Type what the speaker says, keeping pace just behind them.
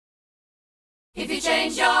If you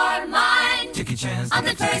change your mind, take a chance. I'm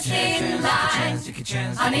the first in line.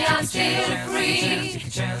 Honey, I'm still free.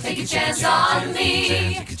 Take a chance on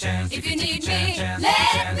me. If you need me,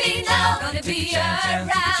 let me know. Gonna be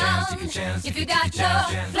around. If you got no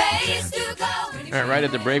place to go. All right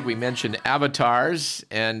at the break, we mentioned avatars,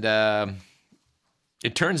 and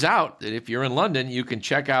it turns out that if you're in London, you can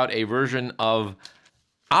check out a version of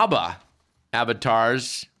ABBA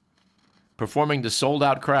avatars performing to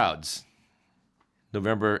sold-out crowds.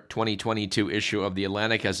 November 2022 issue of The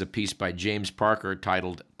Atlantic has a piece by James Parker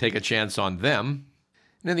titled, Take a Chance on Them.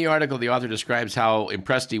 And in the article, the author describes how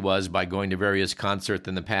impressed he was by going to various concerts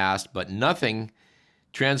in the past, but nothing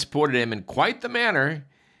transported him in quite the manner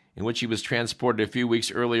in which he was transported a few weeks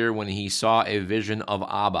earlier when he saw a vision of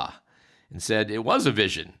ABBA, and said it was a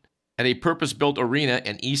vision. At a purpose-built arena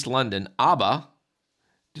in East London, ABBA,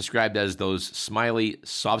 described as those smiley,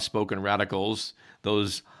 soft-spoken radicals,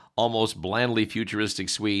 those almost blandly futuristic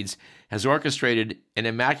Swedes, has orchestrated an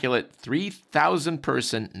immaculate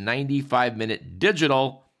 3,000-person, 95-minute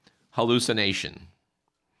digital hallucination.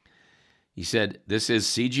 He said, this is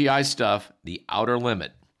CGI stuff, the outer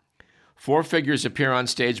limit. 4 figures appear on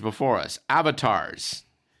stage before us, avatars,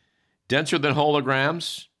 denser than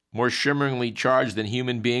holograms, more shimmeringly charged than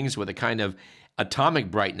human beings with a kind of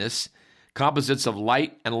atomic brightness, composites of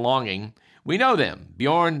light and longing. We know them,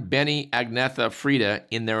 Bjorn, Benny, Agnetha, Frida,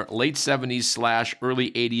 in their late 70s / early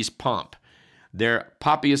 80s pomp. Their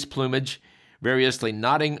poppiest plumage, variously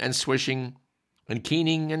nodding and swishing, and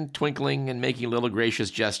keening and twinkling and making little gracious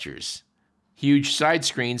gestures. Huge side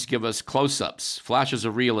screens give us close-ups, flashes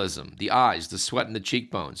of realism, the eyes, the sweat and the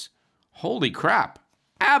cheekbones. Holy crap,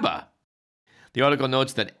 ABBA! The article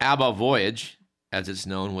notes that ABBA Voyage, as it's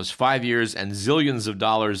known, was 5 years and zillions of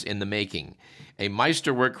dollars in the making. A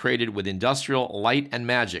meisterwork created with Industrial Light and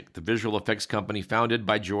Magic, the visual effects company founded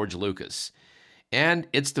by George Lucas. And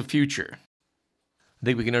it's the future. I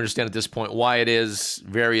think we can understand at this point why it is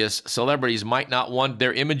various celebrities might not want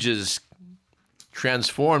their images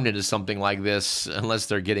transformed into something like this unless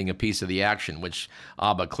they're getting a piece of the action, which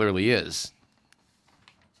ABBA clearly is.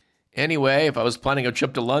 Anyway, if I was planning a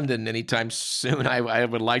trip to London anytime soon, I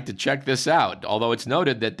would like to check this out, although it's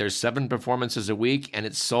noted that there's 7 performances a week and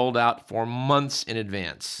it's sold out for months in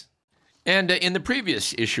advance. And in the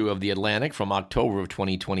previous issue of The Atlantic from October of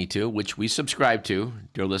 2022, which we subscribe to,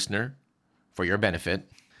 dear listener, for your benefit,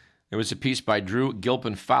 there was a piece by Drew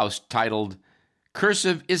Gilpin-Faust titled,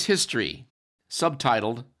 Cursive is History,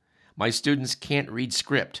 subtitled, My Students Can't Read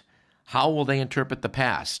Script. How Will They Interpret the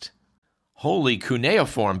Past? Holy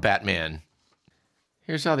cuneiform, Batman.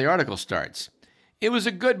 Here's how the article starts. It was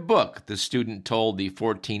a good book, the student told the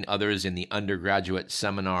 14 others in the undergraduate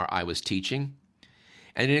seminar I was teaching,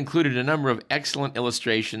 and it included a number of excellent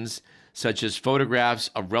illustrations, such as photographs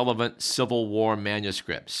of relevant Civil War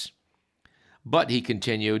manuscripts. But, he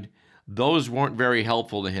continued, those weren't very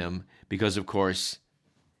helpful to him because, of course,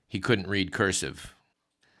 he couldn't read cursive.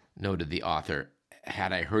 Noted the author.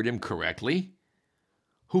 Had I heard him correctly?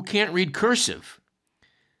 Who can't read cursive?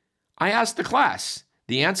 I asked the class.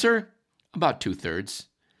 The answer? About 2/3.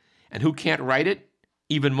 And who can't write it?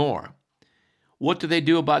 Even more. What do they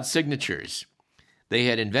do about signatures? They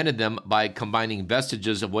had invented them by combining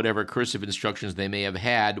vestiges of whatever cursive instructions they may have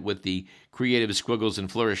had with the creative squiggles and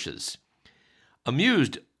flourishes.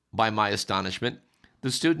 Amused by my astonishment, the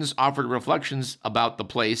students offered reflections about the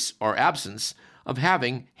place or absence of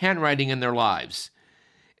having handwriting in their lives.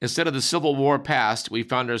 Instead of the Civil War past, we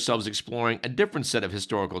found ourselves exploring a different set of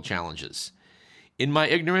historical challenges. In my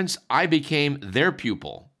ignorance, I became their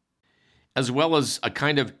pupil, as well as a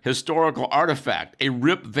kind of historical artifact, a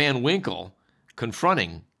Rip Van Winkle,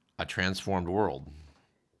 confronting a transformed world.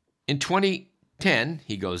 In 2010,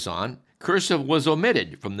 he goes on, cursive was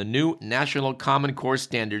omitted from the new National Common Core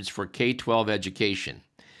Standards for K-12 education.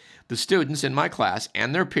 The students in my class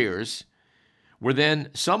and their peers were then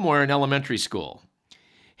somewhere in elementary school.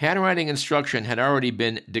 Handwriting instruction had already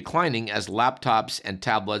been declining as laptops and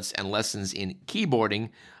tablets and lessons in keyboarding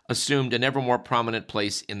assumed an ever more prominent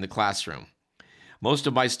place in the classroom. Most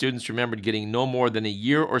of my students remembered getting no more than a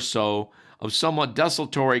year or so of somewhat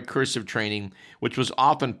desultory cursive training, which was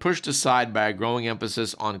often pushed aside by a growing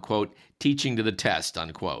emphasis on, quote, teaching to the test,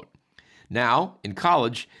 unquote. Now, in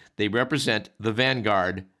college, they represent the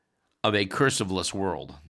vanguard of a cursiveless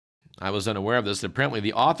world. I was unaware of this. Apparently,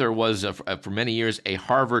 the author was, for many years, a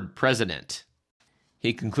Harvard president.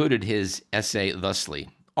 He concluded his essay thusly,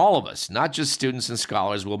 all of us, not just students and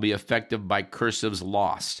scholars, will be affected by cursive's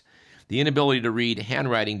loss. The inability to read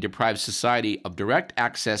handwriting deprives society of direct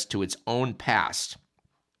access to its own past.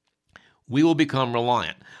 We will become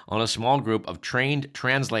reliant on a small group of trained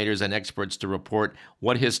translators and experts to report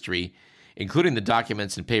what history, including the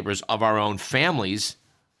documents and papers of our own families,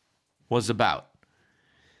 was about.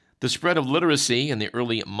 The spread of literacy in the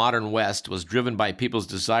early modern West was driven by people's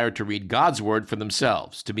desire to read God's word for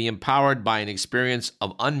themselves, to be empowered by an experience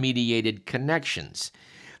of unmediated connections.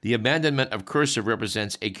 The abandonment of cursive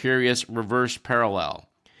represents a curious reverse parallel.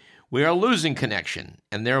 We are losing connection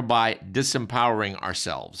and thereby disempowering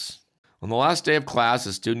ourselves. On the last day of class,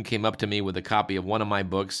 a student came up to me with a copy of one of my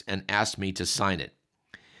books and asked me to sign it.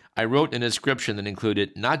 I wrote an inscription that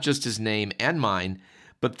included not just his name and mine,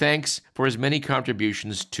 but thanks for his many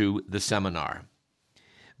contributions to the seminar.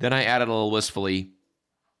 Then I added a little wistfully,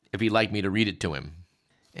 if he'd like me to read it to him.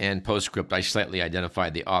 And postscript, I slightly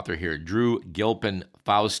identified the author here. Drew Gilpin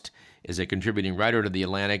Faust is a contributing writer to The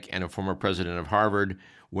Atlantic and a former president of Harvard,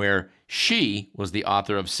 where she was the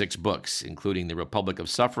author of 6 books, including The Republic of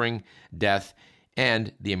Suffering, Death,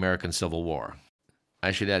 and The American Civil War.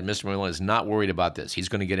 I should add, Mr. Malone is not worried about this. He's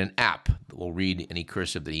going to get an app that will read any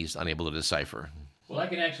cursive that he's unable to decipher. Well, I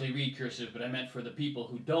can actually read cursive, but I meant for the people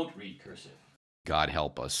who don't read cursive. God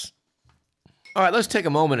help us. All right, let's take a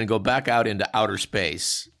moment and go back out into outer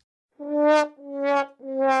space.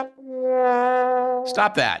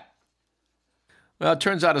 Stop that. Well, it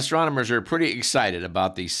turns out astronomers are pretty excited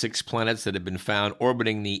about the 6 planets that have been found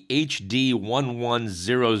orbiting the HD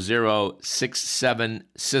 110067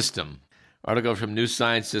 system. Article from New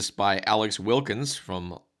Scientist by Alex Wilkins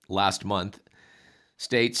from last month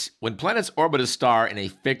states, when planets orbit a star in a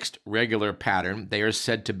fixed, regular pattern, they are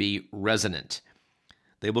said to be resonant.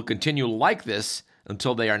 They will continue like this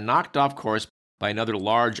until they are knocked off course by another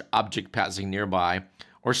large object passing nearby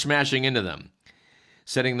or smashing into them,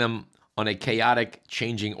 setting them on a chaotic,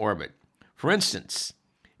 changing orbit. For instance,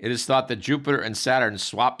 it is thought that Jupiter and Saturn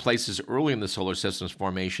swapped places early in the solar system's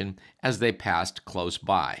formation as they passed close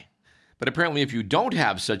by. But apparently, if you don't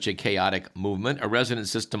have such a chaotic movement, a resonant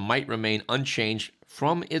system might remain unchanged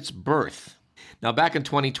from its birth. Now, back in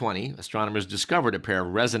 2020, astronomers discovered a pair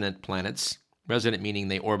of resonant planets, resonant meaning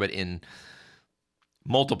they orbit in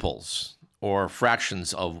multiples or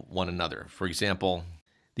fractions of one another. For example,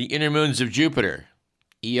 the inner moons of Jupiter,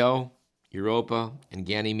 Io, Europa, and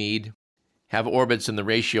Ganymede, have orbits in the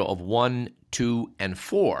ratio of 1, 2, and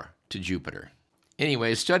 4 to Jupiter.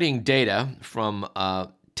 Anyway, studying data from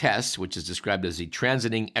TESS, which is described as the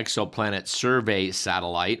Transiting Exoplanet Survey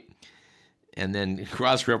Satellite, and then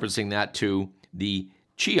cross-referencing that to the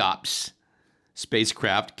CHEOPS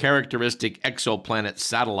spacecraft, Characteristic Exoplanet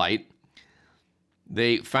Satellite,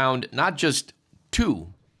 they found not just 2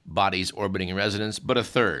 bodies orbiting in resonance, but a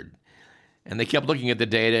third. And they kept looking at the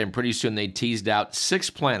data, and pretty soon they teased out 6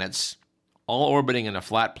 planets, all orbiting in a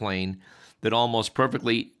flat plane, that almost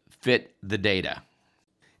perfectly fit the data.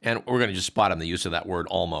 And we're going to just spot on the use of that word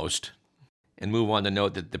almost, and move on to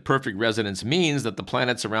note that the perfect resonance means that the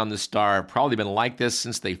planets around this star have probably been like this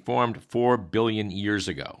since they formed 4 billion years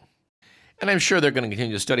ago. And I'm sure they're going to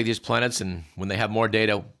continue to study these planets, and when they have more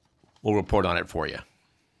data, we'll report on it for you.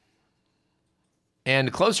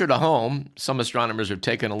 And closer to home, some astronomers have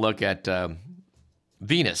taken a look at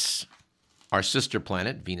Venus, our sister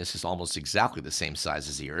planet. Venus is almost exactly the same size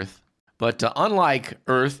as the Earth. But unlike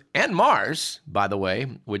Earth and Mars, by the way,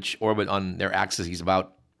 which orbit on their axes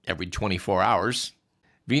about every 24 hours,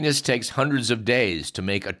 Venus takes hundreds of days to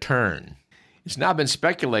make a turn. It's now been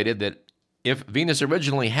speculated that if Venus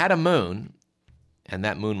originally had a moon, and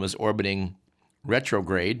that moon was orbiting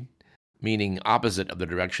retrograde, meaning opposite of the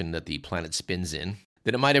direction that the planet spins in,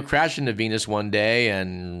 that it might have crashed into Venus one day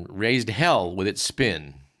and raised hell with its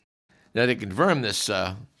spin. Now, to confirm this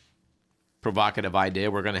provocative idea,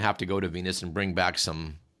 we're going to have to go to Venus and bring back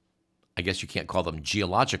some, I guess you can't call them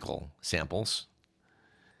geological samples,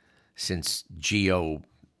 since geo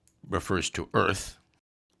refers to Earth.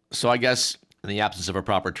 So I guess, in the absence of a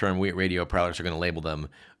proper term, we at Radio Parallax are going to label them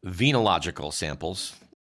venological samples.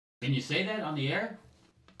 Can you say that on the air?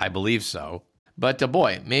 I believe so. But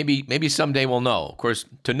boy, maybe someday we'll know. Of course,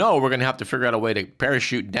 to know, we're going to have to figure out a way to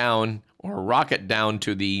parachute down or rocket down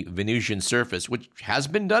to the Venusian surface, which has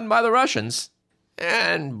been done by the Russians,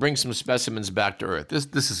 and bring some specimens back to Earth.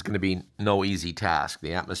 This is going to be no easy task.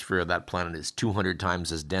 The atmosphere of that planet is 200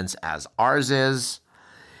 times as dense as ours is,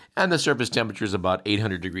 and the surface temperature is about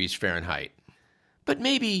 800 degrees Fahrenheit. But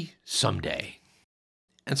maybe someday.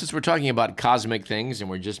 And since we're talking about cosmic things and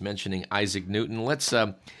we're just mentioning Isaac Newton, let's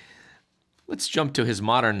jump to his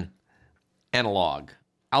modern analog,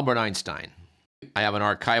 Albert Einstein. I have an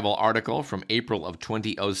archival article from April of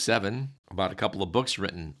 2007 about a couple of books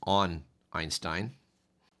written on Einstein.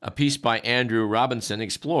 A piece by Andrew Robinson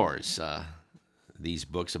explores these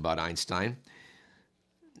books about Einstein,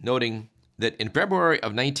 noting that in February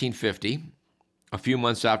of 1950, a few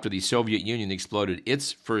months after the Soviet Union exploded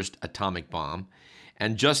its first atomic bomb,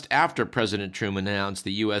 and just after President Truman announced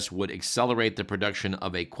the U.S. would accelerate the production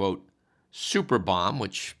of a, quote, super bomb,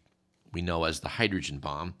 which we know as the hydrogen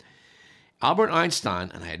bomb, Albert Einstein,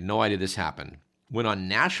 and I had no idea this happened, went on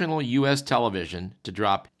national U.S. television to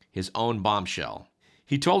drop his own bombshell.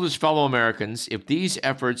 He told his fellow Americans if these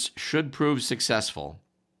efforts should prove successful,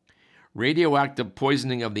 radioactive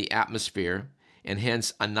poisoning of the atmosphere, and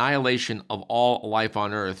hence annihilation of all life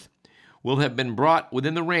on Earth, will have been brought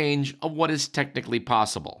within the range of what is technically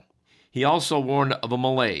possible. He also warned of a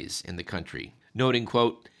malaise in the country, noting,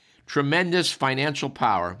 quote, tremendous financial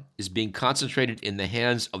power is being concentrated in the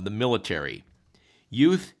hands of the military.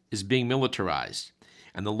 Youth is being militarized,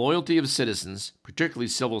 and the loyalty of citizens, particularly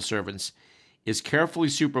civil servants, is carefully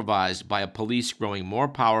supervised by a police growing more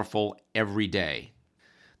powerful every day.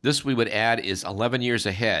 This, we would add, is 11 years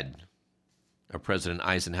ahead of President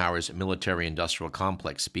Eisenhower's military-industrial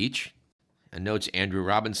complex speech. And notes Andrew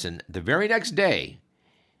Robinson, the very next day,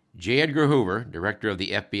 J. Edgar Hoover, director of the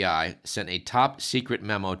FBI, sent a top-secret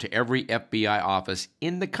memo to every FBI office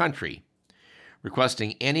in the country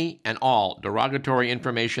requesting any and all derogatory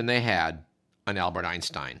information they had on Albert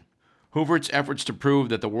Einstein. Hoover's efforts to prove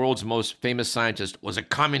that the world's most famous scientist was a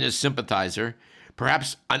communist sympathizer,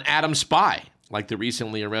 perhaps an atom spy, like the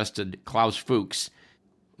recently arrested Klaus Fuchs,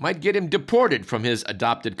 might get him deported from his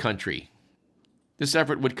adopted country. This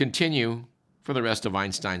effort would continue for the rest of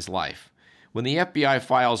Einstein's life. When the FBI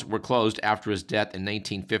files were closed after his death in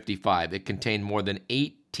 1955, it contained more than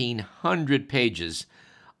 1,800 pages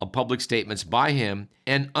of public statements by him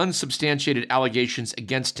and unsubstantiated allegations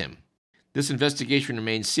against him. This investigation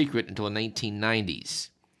remained secret until the 1990s.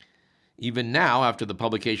 Even now, after the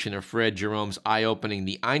publication of Fred Jerome's eye-opening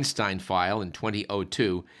The Einstein File in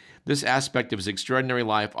 2002, this aspect of his extraordinary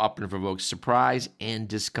life often provokes surprise and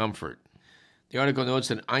discomfort. The article notes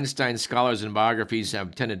that Einstein scholars and biographies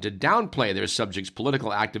have tended to downplay their subject's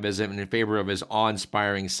political activism in favor of his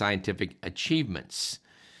awe-inspiring scientific achievements.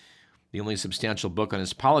 The only substantial book on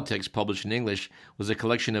his politics published in English was a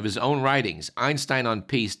collection of his own writings, Einstein on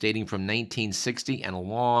Peace, dating from 1960 and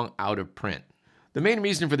long out of print. The main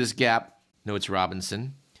reason for this gap, notes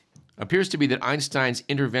Robinson, appears to be that Einstein's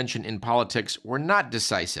intervention in politics were not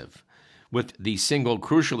decisive, with the single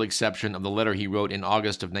crucial exception of the letter he wrote in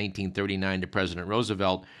August of 1939 to President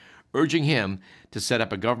Roosevelt, urging him to set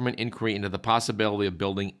up a government inquiry into the possibility of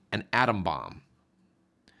building an atom bomb.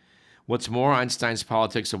 What's more, Einstein's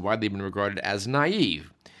politics have widely been regarded as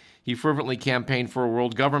naive. He fervently campaigned for a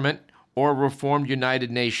world government or a reformed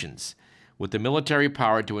United Nations, with the military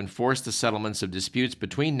power to enforce the settlements of disputes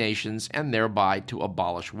between nations and thereby to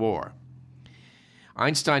abolish war.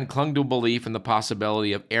 Einstein clung to a belief in the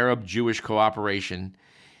possibility of Arab-Jewish cooperation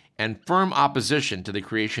and firm opposition to the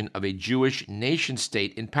creation of a Jewish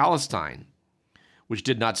nation-state in Palestine, which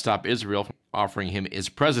did not stop Israel from offering him his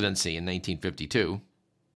presidency in 1952.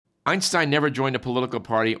 Einstein never joined a political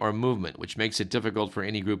party or movement, which makes it difficult for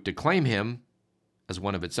any group to claim him as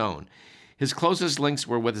one of its own. His closest links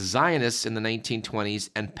were with Zionists in the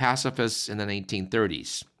 1920s and pacifists in the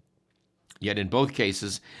 1930s. Yet in both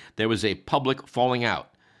cases, there was a public falling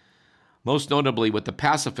out, most notably with the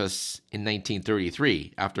pacifists in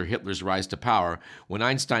 1933, after Hitler's rise to power, when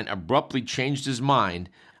Einstein abruptly changed his mind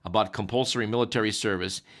about compulsory military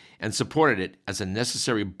service and supported it as a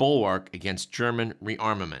necessary bulwark against German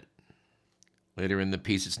rearmament. Later in the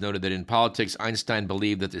piece, it's noted that in politics, Einstein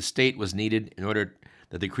believed that the state was needed in order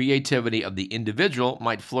that the creativity of the individual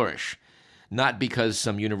might flourish, not because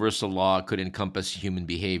some universal law could encompass human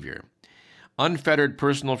behavior. Unfettered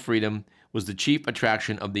personal freedom was the chief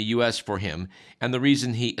attraction of the U.S. for him and the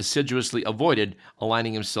reason he assiduously avoided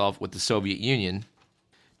aligning himself with the Soviet Union,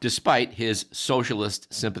 despite his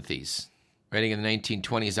socialist sympathies. Writing in the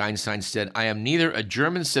 1920s, Einstein said, "I am neither a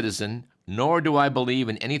German citizen nor do I believe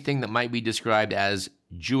in anything that might be described as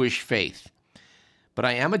Jewish faith. But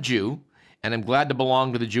I am a Jew, and am glad to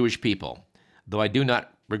belong to the Jewish people, though I do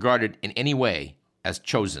not regard it in any way as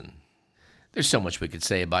chosen." There's so much we could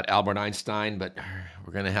say about Albert Einstein, but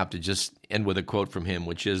we're going to have to just end with a quote from him,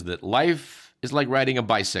 which is that life is like riding a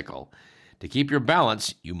bicycle. To keep your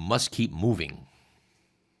balance, you must keep moving.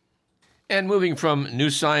 And moving from New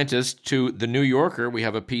Scientist to The New Yorker, we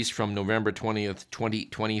have a piece from November 20th,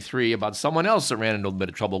 2023 about someone else that ran into a little bit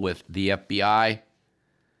of trouble with the FBI,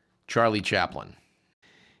 Charlie Chaplin.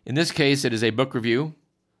 In this case, it is a book review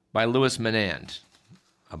by Louis Menand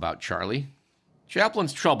about Charlie.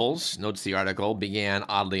 Chaplin's troubles, notes the article, began,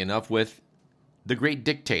 oddly enough, with The Great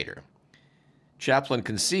Dictator. Chaplin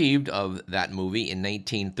conceived of that movie in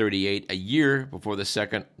 1938, a year before the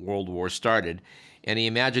Second World War started, and he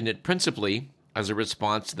imagined it principally as a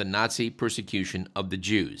response to the Nazi persecution of the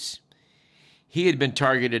Jews. He had been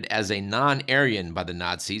targeted as a non-Aryan by the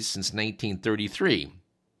Nazis since 1933,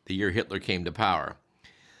 the year Hitler came to power.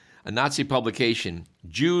 A Nazi publication,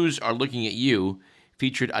 Jews Are Looking at You,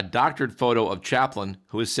 featured a doctored photo of Chaplin,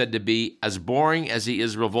 who is said to be as boring as he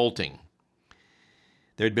is revolting.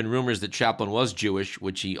 There had been rumors that Chaplin was Jewish,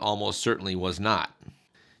 which he almost certainly was not.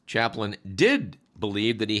 Chaplin did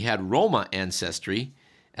believe that he had Roma ancestry,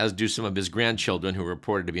 as do some of his grandchildren who were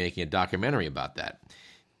reported to be making a documentary about that.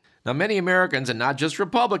 Now, many Americans, and not just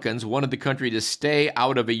Republicans, wanted the country to stay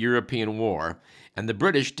out of a European war, and the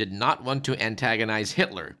British did not want to antagonize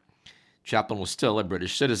Hitler. Chaplin was still a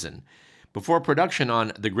British citizen. Before production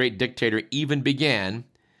on The Great Dictator even began,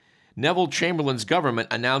 Neville Chamberlain's government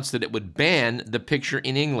announced that it would ban the picture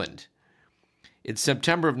in England. In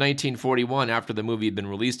September of 1941, after the movie had been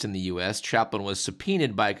released in the U.S., Chaplin was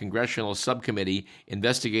subpoenaed by a congressional subcommittee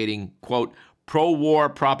investigating, quote, pro-war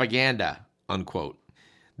propaganda, unquote.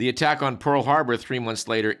 The attack on Pearl Harbor 3 months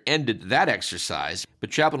later ended that exercise, but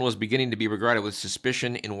Chaplin was beginning to be regarded with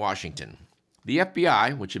suspicion in Washington. The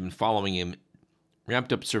FBI, which had been following him,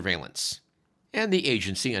 ramped up surveillance. And the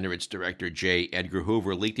agency, under its director J. Edgar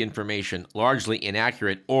Hoover, leaked information largely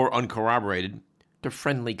inaccurate or uncorroborated to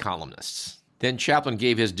friendly columnists. Then Chaplin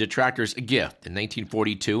gave his detractors a gift in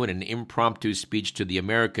 1942 in an impromptu speech to the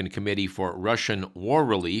American Committee for Russian War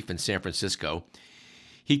Relief in San Francisco.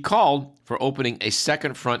 He called for opening a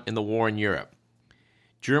second front in the war in Europe.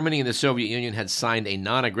 Germany and the Soviet Union had signed a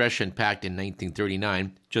non-aggression pact in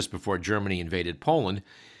 1939, just before Germany invaded Poland.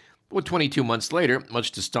 But 22 months later,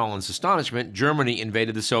 much to Stalin's astonishment, Germany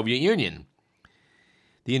invaded the Soviet Union.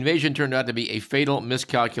 The invasion turned out to be a fatal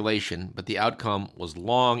miscalculation, but the outcome was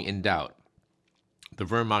long in doubt. The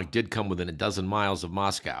Wehrmacht did come within a dozen miles of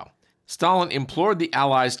Moscow. Stalin implored the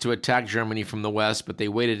Allies to attack Germany from the west, but they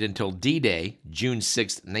waited until D-Day, June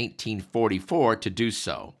 6, 1944, to do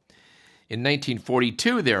so. In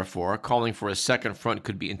 1942, therefore, calling for a second front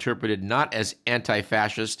could be interpreted not as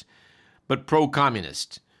anti-fascist, but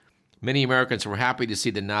pro-communist. Many Americans were happy to see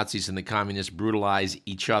the Nazis and the communists brutalize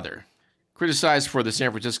each other. Criticized for the San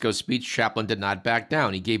Francisco speech, Chaplin did not back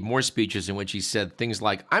down. He gave more speeches in which he said things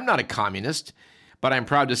like, I'm not a communist, but I'm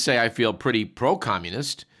proud to say I feel pretty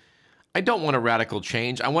pro-communist. I don't want a radical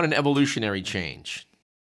change. I want an evolutionary change.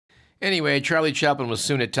 Anyway, Charlie Chaplin was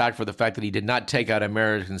soon attacked for the fact that he did not take out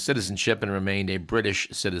American citizenship and remained a British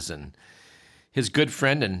citizen. His good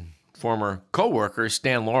friend and former co-worker,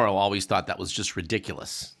 Stan Laurel, always thought that was just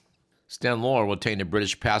ridiculous. Stan Laurel obtained a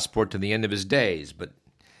British passport to the end of his days, but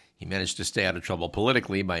he managed to stay out of trouble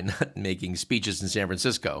politically by not making speeches in San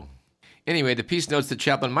Francisco. Anyway, the piece notes that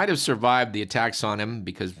Chaplin might have survived the attacks on him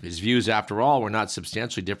because his views, after all, were not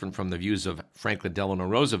substantially different from the views of Franklin Delano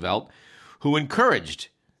Roosevelt, who encouraged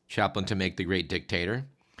Chaplin to make The Great Dictator.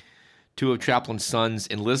 Two of Chaplin's sons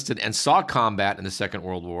enlisted and saw combat in the Second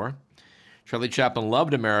World War. Charlie Chaplin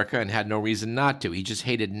loved America and had no reason not to. He just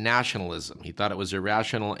hated nationalism. He thought it was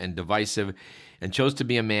irrational and divisive and chose to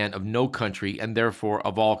be a man of no country and therefore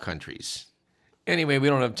of all countries. Anyway, we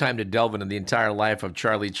don't have time to delve into the entire life of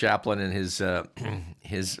Charlie Chaplin and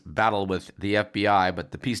his battle with the FBI,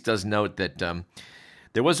 but the piece does note that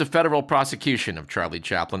there was a federal prosecution of Charlie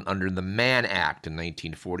Chaplin under the Mann Act in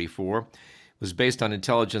 1944. It was based on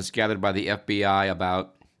intelligence gathered by the FBI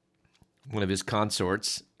about one of his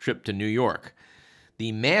consorts' trip to New York.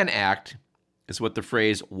 The Mann Act is what the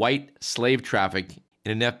phrase white slave traffic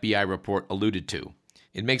in an FBI report alluded to.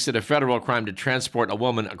 It makes it a federal crime to transport a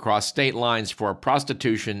woman across state lines for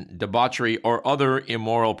prostitution, debauchery, or other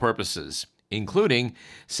immoral purposes, including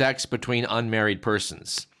sex between unmarried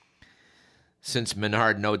persons. Since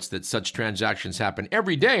Menard notes that such transactions happen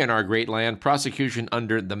every day in our great land, prosecution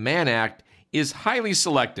under the Mann Act is highly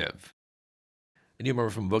selective. I do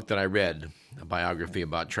remember from a book that I read, a biography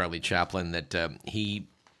about Charlie Chaplin, that he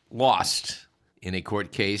lost in a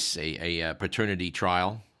court case, a paternity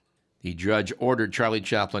trial. The judge ordered Charlie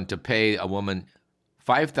Chaplin to pay a woman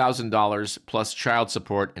 $5,000 plus child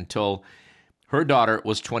support until her daughter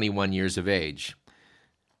was 21 years of age.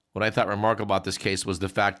 What I thought remarkable about this case was the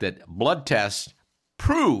fact that blood tests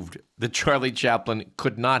proved that Charlie Chaplin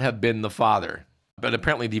could not have been the father. But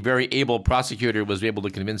apparently the very able prosecutor was able to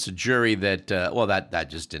convince a jury that, that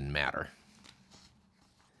just didn't matter.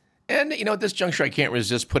 And, at this juncture, I can't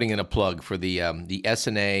resist putting in a plug for the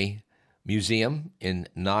S&A Museum in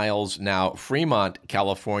Niles, now Fremont,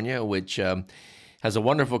 California, which has a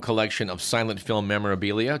wonderful collection of silent film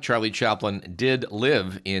memorabilia. Charlie Chaplin did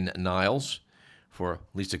live in Niles for at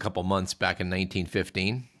least a couple months back in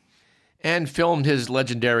 1915, and filmed his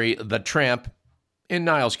legendary The Tramp in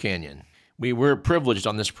Niles Canyon. We were privileged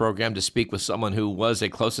on this program to speak with someone who was a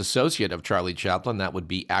close associate of Charlie Chaplin. That would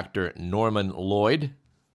be actor Norman Lloyd.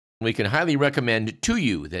 We can highly recommend to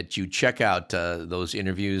you that you check out those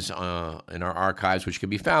interviews in our archives, which can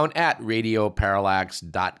be found at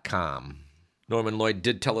radioparallax.com. Norman Lloyd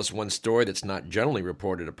did tell us one story that's not generally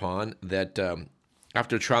reported upon, that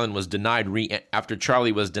after Charlie was denied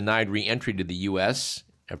re-entry to the U.S.,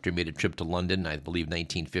 after he made a trip to London, I believe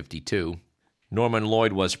 1952, Norman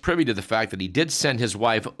Lloyd was privy to the fact that he did send his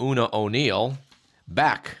wife, Una O'Neill,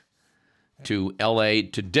 back to L.A.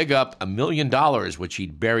 to dig up $1 million, which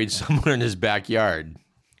he'd buried somewhere in his backyard.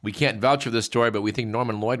 We can't vouch for this story, but we think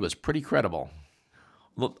Norman Lloyd was pretty credible.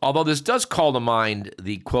 Although this does call to mind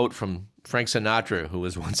the quote from Frank Sinatra, who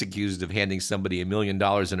was once accused of handing somebody $1 million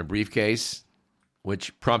in a briefcase,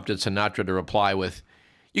 which prompted Sinatra to reply with,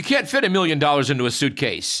 "You can't fit $1 million into a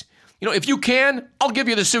suitcase. If you can, I'll give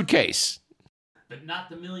you the suitcase." But not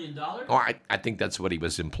the $1 million? Oh, I think that's what he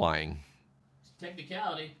was implying.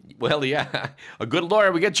 Technicality. Well, yeah. A good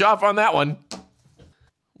lawyer would get you off on that one.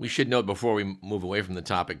 We should note before we move away from the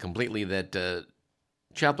topic completely that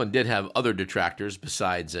Chaplin did have other detractors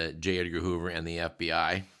besides J. Edgar Hoover and the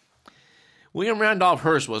FBI. William Randolph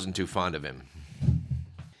Hearst wasn't too fond of him.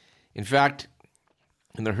 In fact,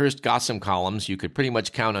 in the Hearst gossip columns, you could pretty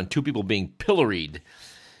much count on two people being pilloried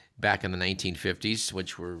back in the 1950s,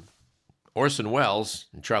 which were Orson Welles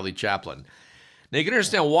and Charlie Chaplin. Now, you can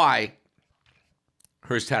understand why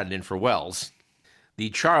Hearst had it in for Welles. The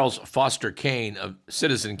Charles Foster Kane of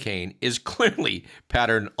Citizen Kane is clearly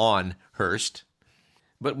patterned on Hearst.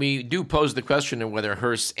 But we do pose the question of whether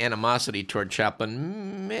Hearst's animosity toward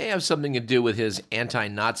Chaplin may have something to do with his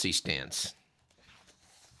anti-Nazi stance.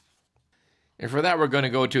 And for that, we're going to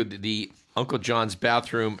go to the Uncle John's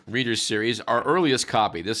Bathroom Readers Series, our earliest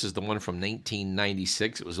copy. This is the one from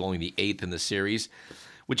 1996. It was only the 8th in the series,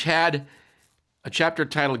 which had a chapter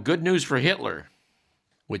titled Good News for Hitler,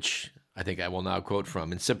 which I think I will now quote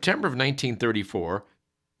from. In September of 1934,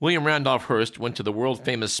 William Randolph Hearst went to the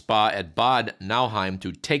world-famous spa at Bad Nauheim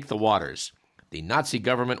to take the waters. The Nazi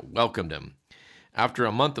government welcomed him. After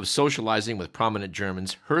a month of socializing with prominent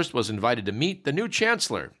Germans, Hearst was invited to meet the new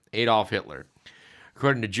chancellor, Adolf Hitler.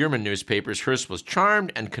 According to German newspapers, Hearst was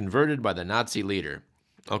charmed and converted by the Nazi leader.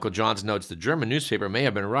 Uncle John's notes the German newspaper may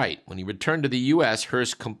have been right. When he returned to the U.S.,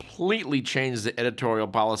 Hearst completely changed the editorial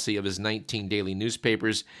policy of his 19 daily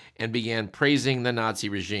newspapers and began praising the Nazi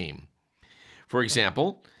regime. For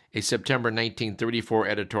example, a September 1934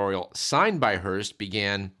 editorial signed by Hearst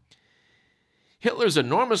began, "Hitler's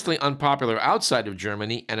enormously unpopular outside of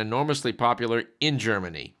Germany and enormously popular in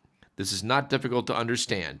Germany. This is not difficult to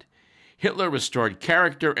understand. Hitler restored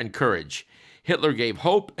character and courage. Hitler gave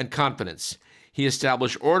hope and confidence. He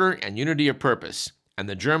established order and unity of purpose, and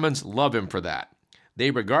the Germans love him for that.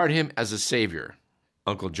 They regard him as a savior."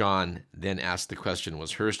 Uncle John then asked the question,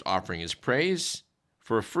 was Hearst offering his praise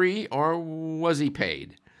for free or was he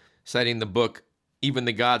paid? Citing the book Even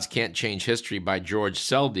the Gods Can't Change History by George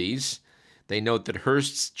Seldes, they note that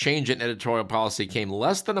Hearst's change in editorial policy came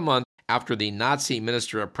less than a month after the Nazi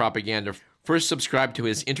Minister of Propaganda first subscribed to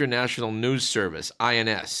his International News Service,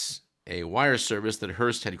 INS, a wire service that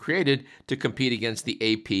Hearst had created to compete against the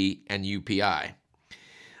AP and UPI.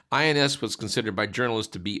 INS was considered by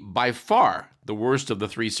journalists to be by far the worst of the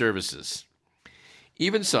three services.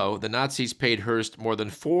 Even so, the Nazis paid Hearst more than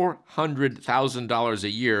 $400,000 a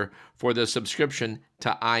year for the subscription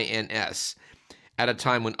to INS, at a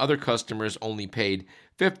time when other customers only paid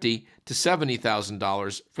 $50,000 to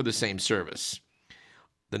 $70,000 for the same service.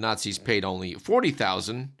 The Nazis paid only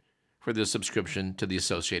 $40,000 for the subscription to the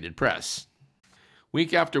Associated Press.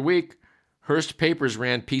 Week after week, Hearst papers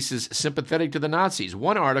ran pieces sympathetic to the Nazis.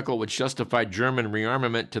 One article which justified German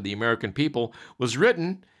rearmament to the American people was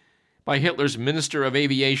written by Hitler's Minister of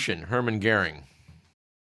Aviation, Hermann Goering.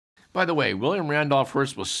 By the way, William Randolph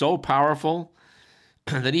Hearst was so powerful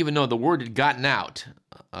that even though the word had gotten out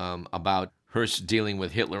about Hearst dealing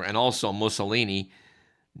with Hitler and also Mussolini,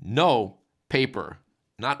 no paper,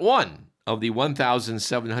 not one of the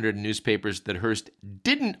 1,700 newspapers that Hearst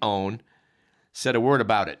didn't own, said a word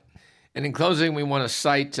about it. And in closing, we want to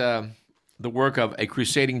cite the work of a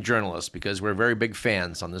crusading journalist, because we're very big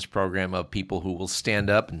fans on this program of people who will stand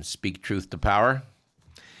up and speak truth to power.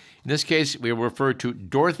 In this case, we refer to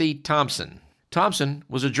Dorothy Thompson. Thompson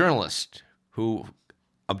was a journalist who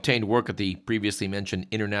obtained work at the previously mentioned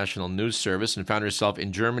International News Service and found herself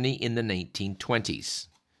in Germany in the 1920s.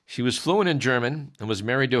 She was fluent in German and was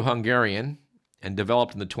married to a Hungarian, and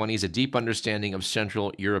developed in the 20s a deep understanding of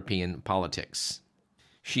Central European politics.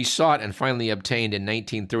 She sought and finally obtained in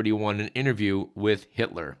 1931 an interview with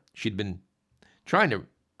Hitler. She'd been trying to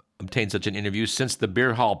obtain such an interview since the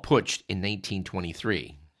beer hall putsch in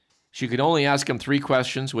 1923. She could only ask him 3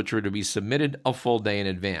 questions, which were to be submitted a full day in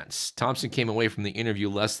advance. Thompson came away from the interview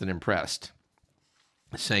less than impressed,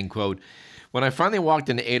 saying, quote, "When I finally walked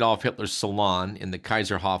into Adolf Hitler's salon in the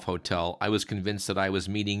Kaiserhof Hotel, I was convinced that I was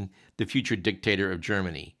meeting the future dictator of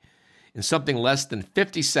Germany. In something less than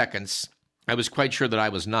 50 seconds, I was quite sure that I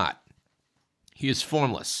was not. He is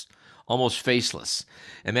formless, almost faceless,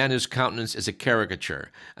 a man whose countenance is a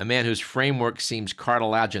caricature, a man whose framework seems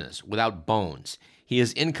cartilaginous, without bones. He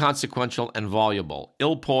is inconsequential and voluble,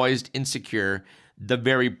 ill-poised, insecure, the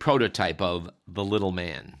very prototype of the little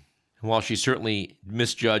man." While she certainly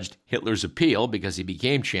misjudged Hitler's appeal because he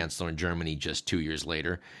became chancellor in Germany just 2 years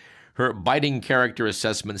later, her biting character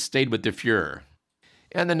assessment stayed with the Fuhrer,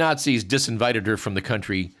 and the Nazis disinvited her from the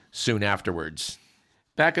country soon afterwards.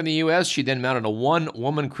 Back in the U.S., she then mounted a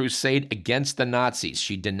one-woman crusade against the Nazis.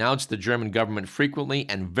 She denounced the German government frequently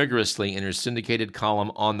and vigorously in her syndicated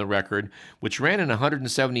column On the Record, which ran in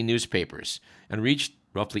 170 newspapers and reached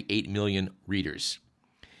roughly 8 million readers.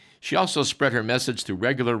 She also spread her message through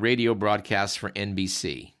regular radio broadcasts for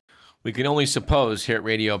NBC. We can only suppose here at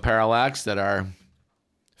Radio Parallax that our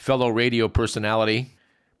fellow radio personality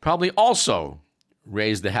probably also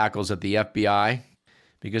raised the hackles at the FBI,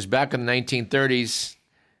 because back in the 1930s,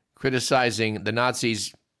 criticizing the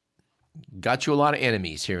Nazis got you a lot of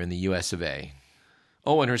enemies here in the US of A.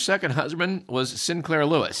 Oh, and her second husband was Sinclair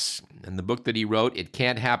Lewis, and the book that he wrote, It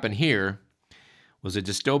Can't Happen Here, was a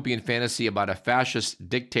dystopian fantasy about a fascist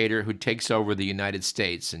dictator who takes over the United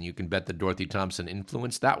States, and you can bet that Dorothy Thompson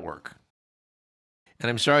influenced that work. And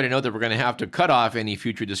I'm sorry to note that we're going to have to cut off any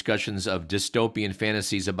future discussions of dystopian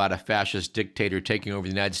fantasies about a fascist dictator taking over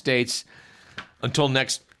the United States until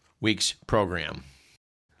next week's program.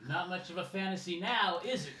 Not much of a fantasy now,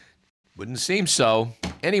 is it? Wouldn't seem so.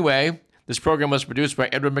 Anyway, this program was produced by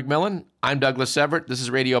Edward McMillan. I'm Douglas Everett. This is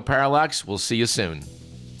Radio Parallax. We'll see you soon.